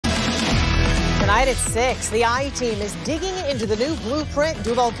Tonight at 6, the I-Team is digging into the new blueprint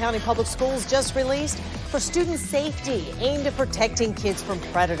Duval County Public Schools just released for student safety, aimed at protecting kids from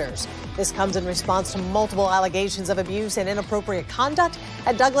predators. This comes in response to multiple allegations of abuse and inappropriate conduct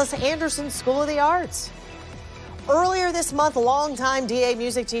at Douglas Anderson School of the Arts. Earlier this month, longtime DA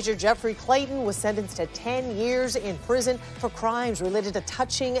music teacher Jeffrey Clayton was sentenced to 10 years in prison for crimes related to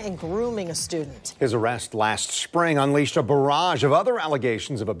touching and grooming a student. His arrest last spring unleashed a barrage of other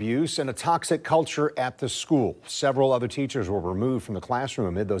allegations of abuse and a toxic culture at the school. Several other teachers were removed from the classroom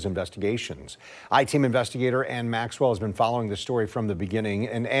amid those investigations. I-Team investigator Ann Maxwell has been following this story from the beginning.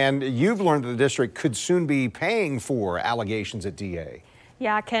 And you've learned that the district could soon be paying for allegations at DA.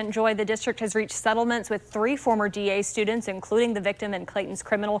 Yeah, Kent, Joy, the district has reached settlements with 3 former DA students, including the victim in Clayton's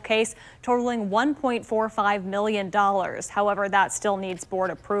criminal case, totaling $1.45 million. However, that still needs board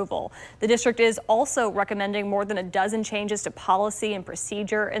approval. The district is also recommending more than a dozen changes to policy and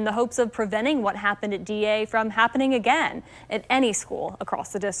procedure in the hopes of preventing what happened at DA from happening again at any school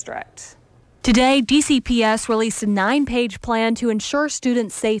across the district. Today, DCPS released a 9-page plan to ensure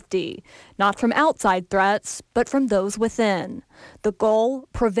student safety, not from outside threats, but from those within. The goal,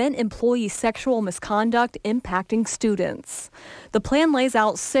 prevent employee sexual misconduct impacting students. The plan lays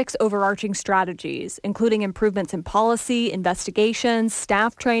out 6 overarching strategies, including improvements in policy, investigations,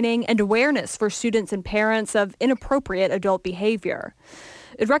 staff training, and awareness for students and parents of inappropriate adult behavior.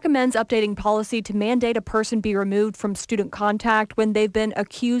 It recommends updating policy to mandate a person be removed from student contact when they've been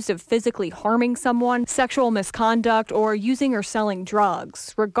accused of physically harming someone, sexual misconduct, or using or selling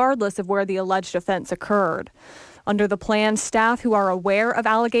drugs, regardless of where the alleged offense occurred. Under the plan, staff who are aware of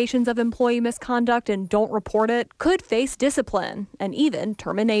allegations of employee misconduct and don't report it could face discipline and even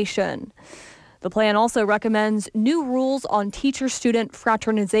termination. The plan also recommends new rules on teacher-student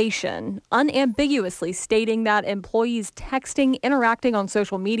fraternization, unambiguously stating that employees texting, interacting on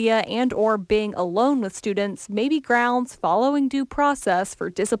social media, and/or being alone with students may be grounds following due process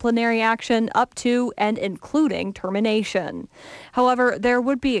for disciplinary action up to and including termination. However, there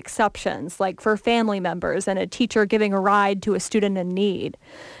would be exceptions, like for family members and a teacher giving a ride to a student in need.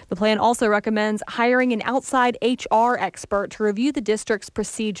 The plan also recommends hiring an outside HR expert to review the district's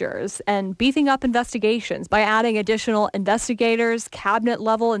procedures and beefing up investigations by adding additional investigators,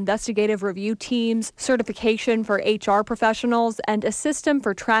 cabinet-level investigative review teams, certification for HR professionals, and a system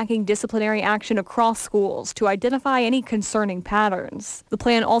for tracking disciplinary action across schools to identify any concerning patterns. The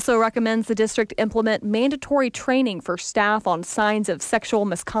plan also recommends the district implement mandatory training for staff on signs of sexual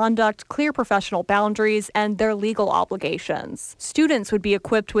misconduct, clear professional boundaries, and their legal obligations. Students would be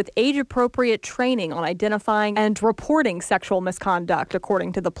equipped with age-appropriate training on identifying and reporting sexual misconduct,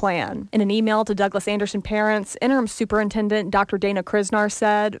 according to the plan. In an email to Douglas Anderson parents, Interim Superintendent Dr. Dana Krisnar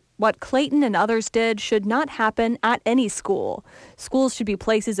said, "What Clayton and others did should not happen at any school. Schools should be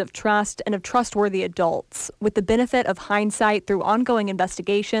places of trust and of trustworthy adults. With the benefit of hindsight through ongoing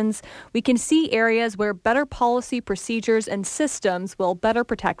investigations, we can see areas where better policy, procedures, and systems will better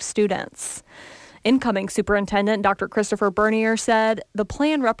protect students." Incoming Superintendent Dr. Christopher Bernier said the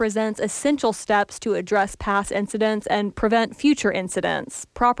plan represents essential steps to address past incidents and prevent future incidents.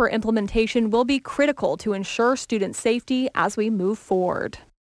 Proper implementation will be critical to ensure student safety as we move forward.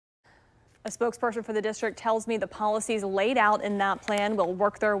 A spokesperson for the district tells me the policies laid out in that plan will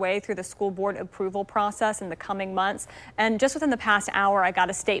work their way through the school board approval process in the coming months. And just within the past hour, I got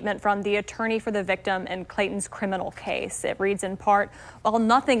a statement from the attorney for the victim in Clayton's criminal case. It reads in part, "While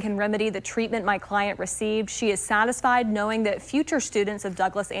nothing can remedy the treatment my client received, she is satisfied knowing that future students of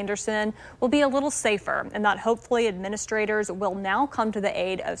Douglas Anderson will be a little safer and that hopefully administrators will now come to the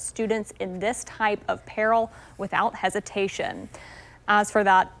aid of students in this type of peril without hesitation." As for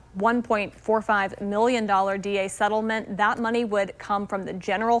that $1.45 million DA settlement, that money would come from the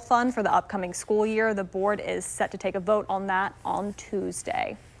general fund for the upcoming school year. The board is set to take a vote on that on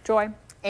Tuesday. Joy.